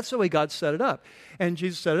 And that's the way God set it up. And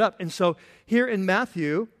Jesus set it up. And so here in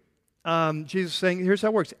Matthew, Jesus is saying, here's how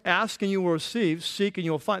it works. Ask and you will receive, seek and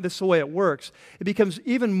you will find. This is the way it works. It becomes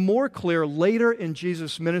even more clear later in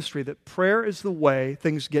Jesus' ministry that prayer is the way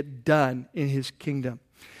things get done in his kingdom.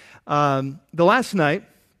 The last night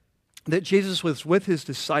that Jesus was with his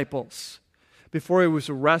disciples before he was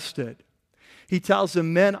arrested, he tells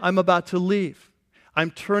them, men, I'm about to leave. I'm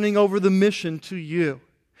turning over the mission to you.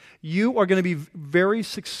 You are going to be very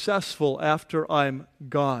successful after I'm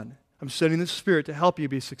gone. I'm sending the Spirit to help you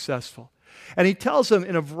be successful. And he tells them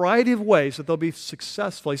in a variety of ways that they'll be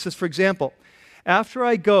successful. He says, for example, after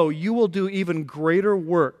I go, you will do even greater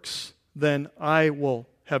works than I will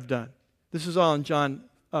have done. This is all in John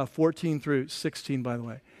 14 through 16, by the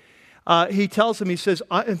way. He tells them, he says,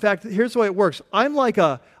 in fact, here's the way it works. I'm like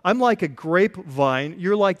a grapevine.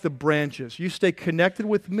 You're like the branches. You stay connected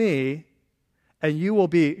with me, and you will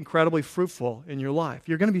be incredibly fruitful in your life.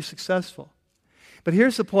 You're going to be successful. But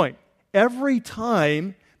here's the point. Every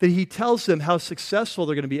time that he tells them how successful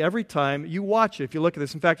they're going to be, every time, you watch it, if you look at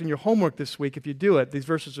this. In fact, in your homework this week, if you do it, these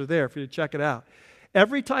verses are there for you to check it out.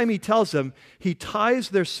 Every time he tells them, he ties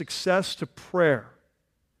their success to prayer.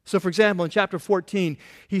 So, for example, in chapter 14,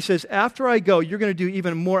 he says, after I go, you're going to do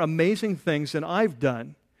even more amazing things than I've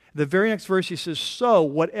done. The very next verse, he says, so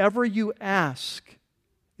whatever you ask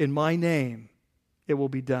in my name, it will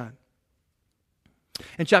be done.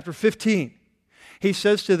 In chapter 15, he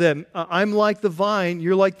says to them, I'm like the vine,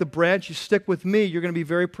 you're like the branch, you stick with me, you're going to be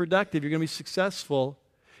very productive, you're going to be successful.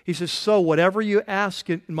 He says, so whatever you ask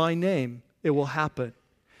in my name, it will happen.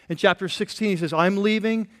 In chapter 16, he says, I'm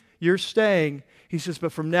leaving, you're staying. He says,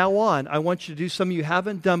 but from now on, I want you to do something you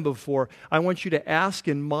haven't done before. I want you to ask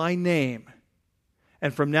in my name.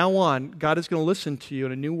 And from now on, God is going to listen to you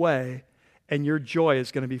in a new way, and your joy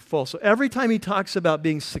is going to be full. So every time he talks about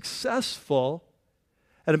being successful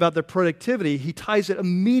and about their productivity, he ties it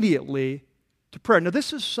immediately to prayer. Now,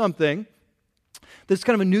 this is something that's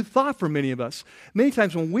kind of a new thought for many of us. Many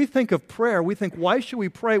times when we think of prayer, we think, why should we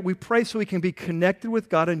pray? We pray so we can be connected with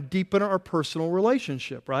God and deepen our personal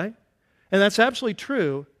relationship, right? And that's absolutely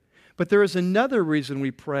true. But there is another reason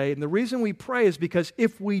we pray, and the reason we pray is because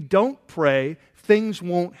if we don't pray, things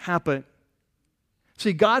won't happen.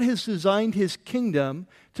 See, God has designed his kingdom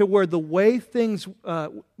to where the way things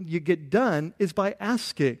you get done is by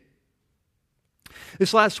asking.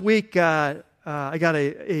 This last week, I got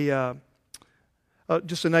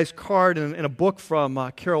just a nice card and a book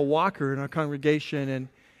from Carol Walker in our congregation,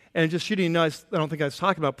 and just, she didn't know, I don't think I was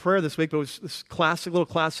talking about prayer this week, but it was this little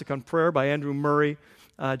classic on prayer by Andrew Murray,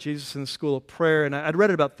 Jesus in the School of Prayer, and I'd read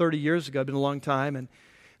it about 30 years ago, it'd been a long time, and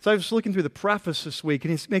so I was looking through the preface this week,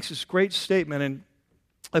 and he makes this great statement, and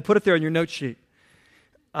I put it there on your note sheet.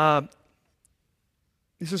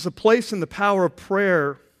 He says, the place and the power of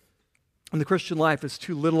prayer in the Christian life is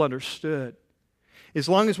too little understood. As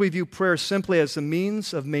long as we view prayer simply as the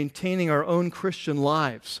means of maintaining our own Christian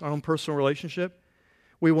lives, our own personal relationship,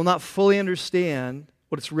 we will not fully understand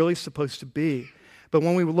what it's really supposed to be. But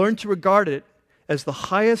when we learn to regard it as the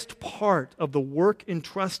highest part of the work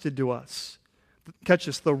entrusted to us, catch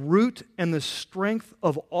this, the root and the strength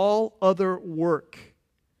of all other work,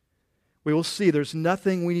 we will see there's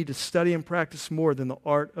nothing we need to study and practice more than the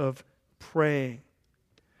art of praying.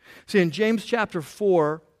 See, in James chapter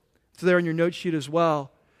 4, it's there in your note sheet as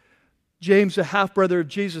well, James, a half-brother of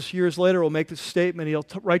Jesus, years later will make this statement. He'll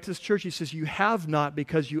write to this church, he says, you have not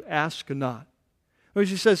because you ask not. He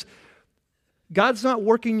says, God's not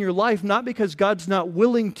working your life, not because God's not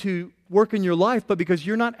willing to work in your life, but because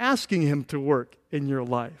you're not asking him to work in your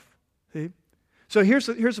life. See? So here's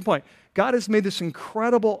the point. God has made this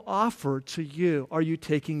incredible offer to you. Are you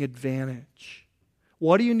taking advantage?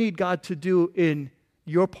 What do you need God to do in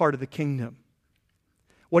your part of the kingdom?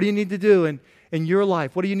 What do you need to do in your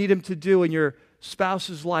life? What do you need him to do in your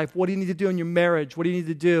spouse's life? What do you need to do in your marriage? What do you need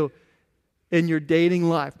to do in your dating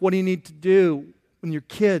life? What do you need to do in your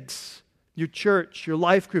kids, your church, your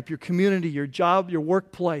life group, your community, your job, your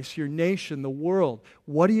workplace, your nation, the world?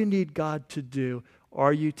 What do you need God to do?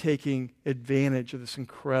 Are you taking advantage of this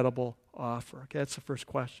incredible offer? Okay, that's the first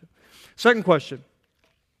question. Second question.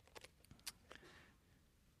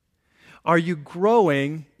 Are you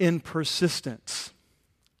growing in persistence?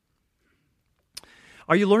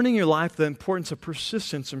 Are you learning in your life the importance of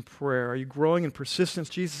persistence in prayer? Are you growing in persistence?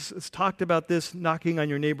 Jesus has talked about this, knocking on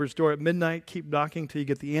your neighbor's door at midnight. Keep knocking till you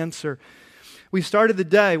get the answer. We started the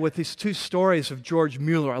day with these two stories of George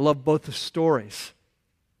Mueller. I love both the stories.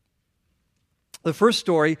 The first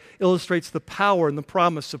story illustrates the power and the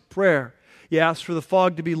promise of prayer. You ask for the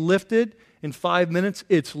fog to be lifted. In 5 minutes,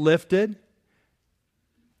 it's lifted.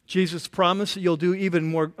 Jesus' promise that you'll do even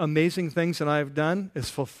more amazing things than I have done is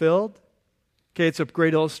fulfilled. Okay, it's a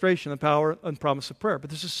great illustration of the power and promise of prayer. But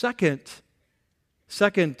there's a second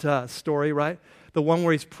story, right? The one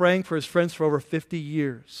where he's praying for his friends for over 50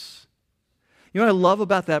 years. You know what I love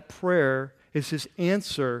about that prayer is his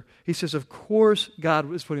answer. He says, of course God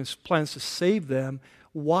was putting his plans to save them.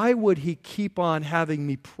 Why would he keep on having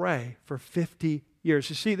me pray for 50 years?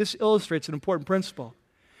 You see, this illustrates an important principle.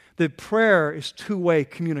 That prayer is two-way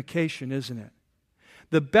communication, isn't it?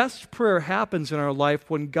 The best prayer happens in our life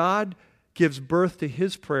when God gives birth to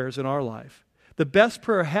his prayers in our life. The best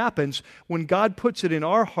prayer happens when God puts it in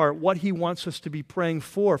our heart what he wants us to be praying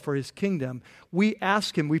for his kingdom. We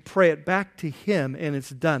ask him, we pray it back to him, and it's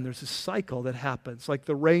done. There's a cycle that happens, like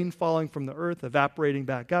the rain falling from the earth, evaporating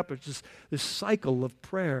back up. It's just this cycle of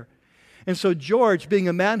prayer. And so George, being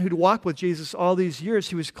a man who'd walked with Jesus all these years,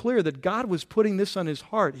 he was clear that God was putting this on his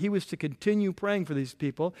heart. He was to continue praying for these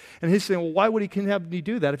people. And he's saying, well, why would he have me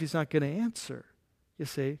do that if he's not going to answer? You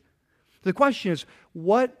see? The question is,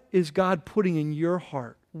 what is God putting in your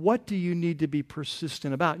heart? What do you need to be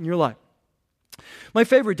persistent about in your life? My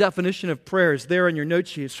favorite definition of prayer is there in your note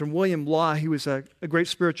sheets from William Law. He was a great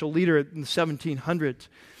spiritual leader in the 1700s.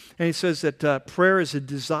 And he says that prayer is a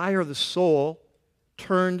desire of the soul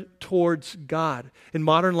turned towards God. In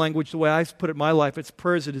modern language, the way I put it in my life, it's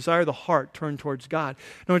prayer is a desire of the heart turned towards God.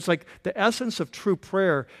 No, it's like the essence of true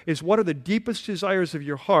prayer is what are the deepest desires of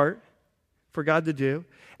your heart for God to do.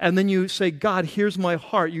 And then you say, God, here's my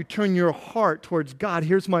heart. You turn your heart towards God.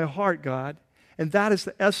 Here's my heart, God. And that is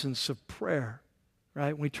the essence of prayer,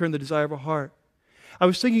 right? When we turn the desire of our heart. I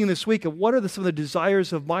was thinking this week of what are some of the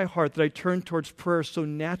desires of my heart that I turn towards prayer so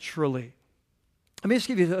naturally. Let me just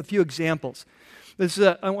give you a few examples. I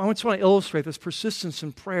just want to illustrate this persistence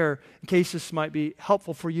in prayer in case this might be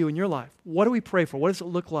helpful for you in your life. What do we pray for? What does it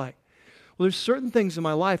look like? Well, there's certain things in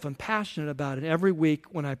my life I'm passionate about, and every week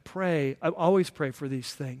when I pray, I always pray for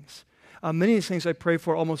these things. Many of these things I pray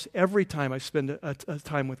for almost every time I spend a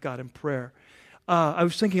time with God in prayer. I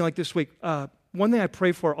was thinking like this week, one thing I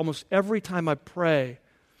pray for almost every time I pray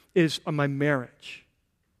is on my marriage.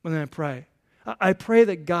 When I pray. I pray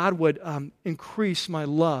that God would increase my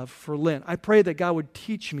love for Lynn. I pray that God would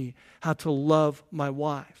teach me how to love my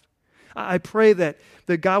wife. I pray that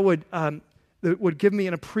God would give me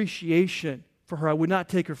an appreciation for her. I would not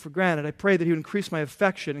take her for granted. I pray that he would increase my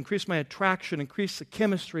affection, increase my attraction, increase the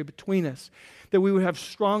chemistry between us, that we would have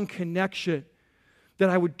strong connection,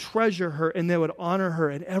 that I would treasure her and that I would honor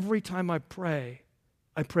her. And every time I pray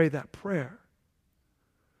that prayer.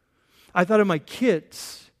 I thought of my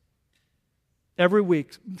kids. Every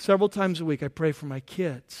week, several times a week, I pray for my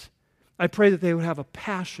kids. I pray that they would have a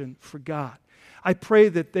passion for God. I pray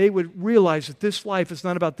that they would realize that this life is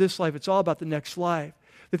not about this life, it's all about the next life.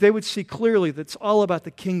 That they would see clearly that it's all about the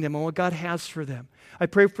kingdom and what God has for them. I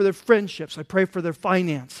pray for their friendships. I pray for their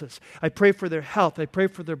finances. I pray for their health. I pray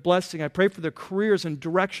for their blessing. I pray for their careers and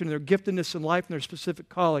direction, their giftedness in life and their specific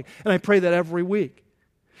calling. And I pray that every week.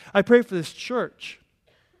 I pray for this church.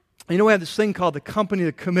 You know, we have this thing called the Company of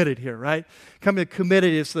the Committed here, right? Company of the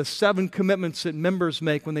Committed is the 7 commitments that members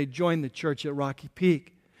make when they join the church at Rocky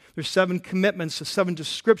Peak. There's 7 commitments, 7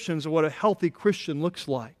 descriptions of what a healthy Christian looks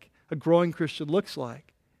like, a growing Christian looks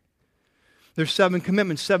like. There's 7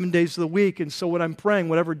 commitments, 7 days of the week, and so when I'm praying,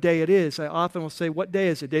 whatever day it is, I often will say, what day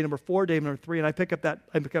is it? Day number 4, day number 3, and I pick up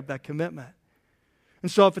that commitment. And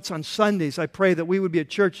so if it's on Sundays, I pray that we would be a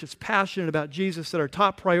church that's passionate about Jesus, that our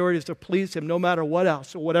top priority is to please him no matter what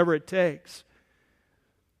else or whatever it takes.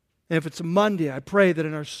 And if it's a Monday, I pray that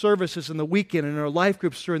in our services in the weekend and in our life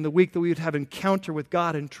groups during the week that we would have encounter with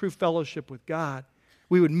God and true fellowship with God.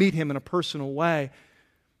 We would meet him in a personal way.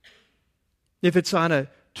 If it's on a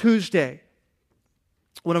Tuesday,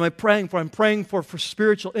 what am I praying for? I'm praying for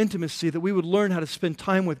spiritual intimacy, that we would learn how to spend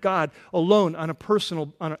time with God alone on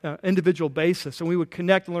an individual basis, and we would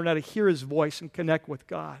connect and learn how to hear his voice and connect with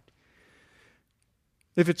God.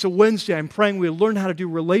 If it's a Wednesday, I'm praying we would learn how to do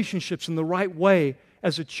relationships in the right way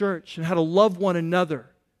as a church and how to love one another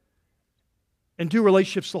and do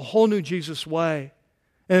relationships the whole new Jesus way.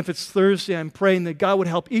 And if it's Thursday, I'm praying that God would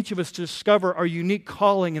help each of us to discover our unique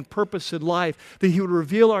calling and purpose in life, that he would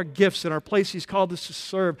reveal our gifts and our place he's called us to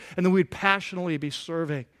serve, and that we would passionately be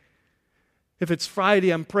serving. If it's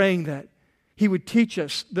Friday, I'm praying that he would teach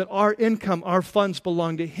us that our income, our funds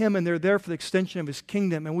belong to him, and they're there for the extension of his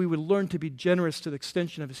kingdom, and we would learn to be generous to the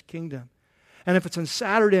extension of his kingdom. And if it's on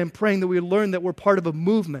Saturday, I'm praying that we would learn that we're part of a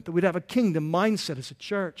movement, that we'd have a kingdom mindset as a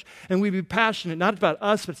church, and we'd be passionate, not about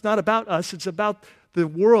us, but it's not about us, it's about the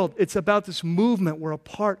world. It's about this movement we're a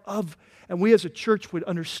part of. And we as a church would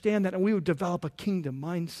understand that and we would develop a kingdom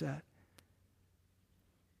mindset.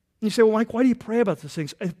 And you say, well, Mike, why do you pray about those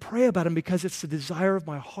things? I pray about them because it's the desire of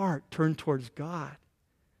my heart turned towards God.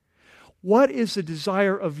 What is the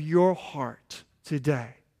desire of your heart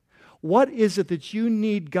today? What is it that you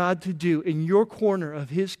need God to do in your corner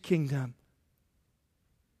of His kingdom?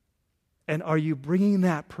 And are you bringing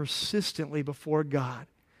that persistently before God?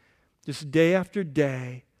 Just day after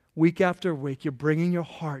day, week after week, you're bringing your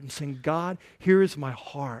heart and saying, God, here is my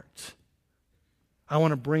heart. I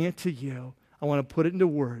want to bring it to you. I want to put it into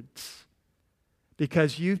words.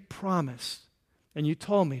 Because you promised and you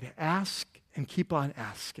told me to ask and keep on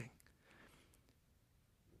asking.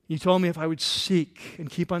 You told me if I would seek and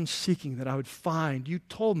keep on seeking that I would find. You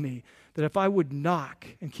told me that if I would knock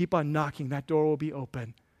and keep on knocking, that door will be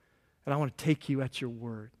open. And I want to take you at your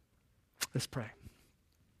word. Let's pray.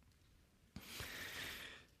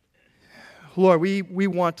 Lord, we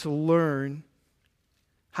want to learn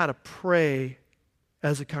how to pray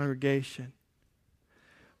as a congregation.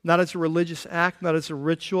 Not as a religious act, not as a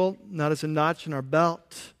ritual, not as a notch in our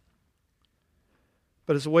belt,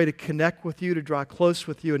 but as a way to connect with you, to draw close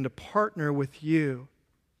with you, and to partner with you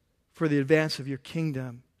for the advance of your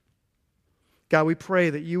kingdom. God, we pray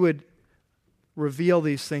that you would reveal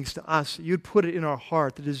these things to us, that you'd put it in our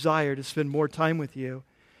heart, the desire to spend more time with you,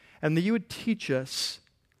 and that you would teach us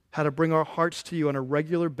how to bring our hearts to you on a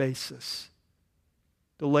regular basis,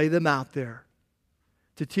 to lay them out there,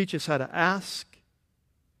 to teach us how to ask,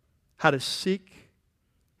 how to seek,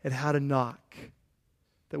 and how to knock,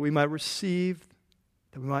 that we might receive,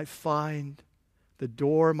 that we might find, the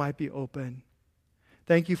door might be open.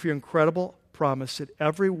 Thank you for your incredible promise that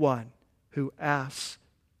everyone who asks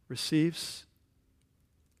receives,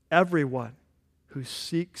 everyone who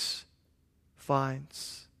seeks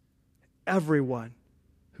finds, everyone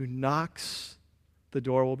who knocks, the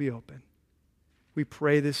door will be open. We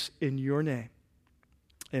pray this in your name.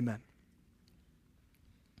 Amen.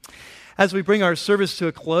 As we bring our service to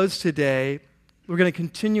a close today, we're going to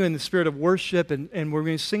continue in the spirit of worship, and we're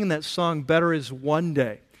going to sing in that song, Better Is One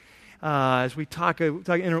Day, as we talk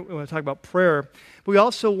about prayer. But we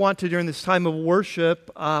also want to, during this time of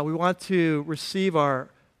worship, we want to receive our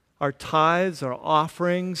tithes, our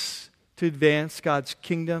offerings to advance God's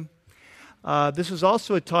kingdom. This is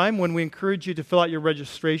also a time when we encourage you to fill out your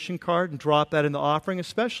registration card and drop that in the offering,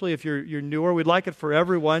 especially if you're newer. We'd like it for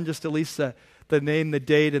everyone, just at least the name, the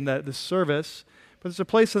date, and the service. But there's a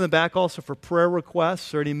place in the back also for prayer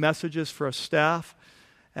requests or any messages for our staff,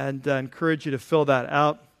 and encourage you to fill that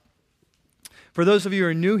out. For those of you who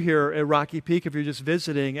are new here at Rocky Peak, if you're just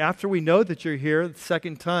visiting, after we know that you're here the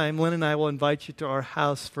second time, Lynn and I will invite you to our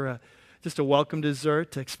house for just a welcome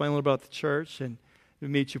dessert to explain a little about the church and to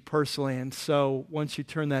meet you personally. And so once you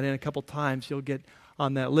turn that in a couple times, you'll get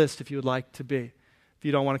on that list if you would like to be. If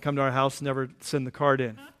you don't want to come to our house, never send the card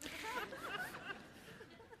in.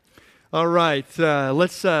 All right,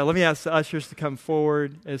 let me ask the ushers to come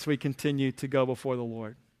forward as we continue to go before the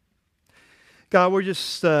Lord. God, we're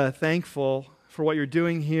just thankful for what you're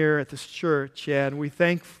doing here at this church, and we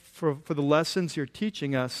thank for the lessons you're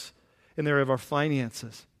teaching us in the area of our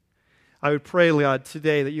finances. I would pray, Lord,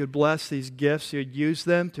 today that you would bless these gifts, you would use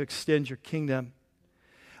them to extend your kingdom.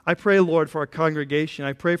 I pray, Lord, for our congregation.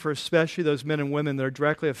 I pray for especially those men and women that are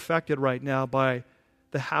directly affected right now by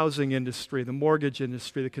the housing industry, the mortgage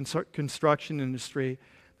industry, the construction industry.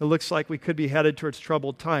 It looks like we could be headed towards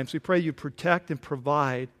troubled times. We pray you protect and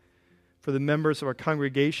provide for the members of our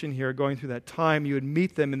congregation here going through that time. You would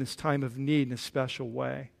meet them in this time of need in a special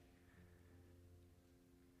way.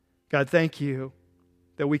 God, thank you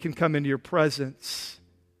that we can come into your presence.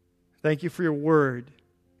 Thank you for your word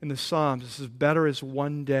in the Psalms. This is better as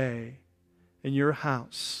one day in your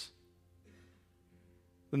house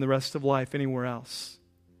than the rest of life anywhere else.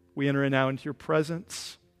 We enter now into your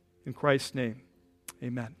presence. In Christ's name,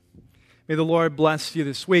 amen. May the Lord bless you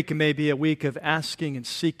this week. It may be a week of asking and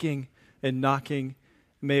seeking and knocking.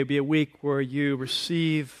 It may be a week where you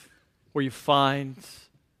receive, where you find,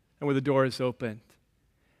 and where the door is opened.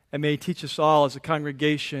 And may He teach us all as a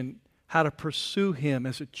congregation how to pursue Him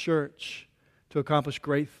as a church to accomplish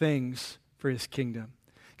great things for His kingdom.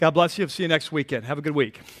 God bless you. I'll see you next weekend. Have a good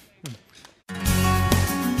week.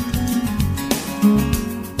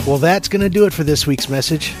 Well, that's going to do it for this week's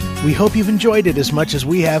message. We hope you've enjoyed it as much as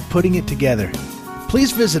we have putting it together.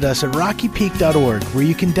 Please visit us at rockypeak.org, where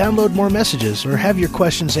you can download more messages or have your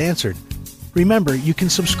questions answered. Remember, you can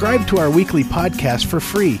subscribe to our weekly podcast for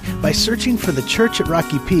free by searching for The Church at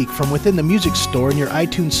Rocky Peak from within the music store in your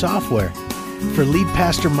iTunes software. For lead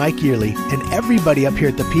pastor Mike Yearley and everybody up here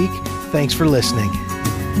at the Peak, thanks for listening.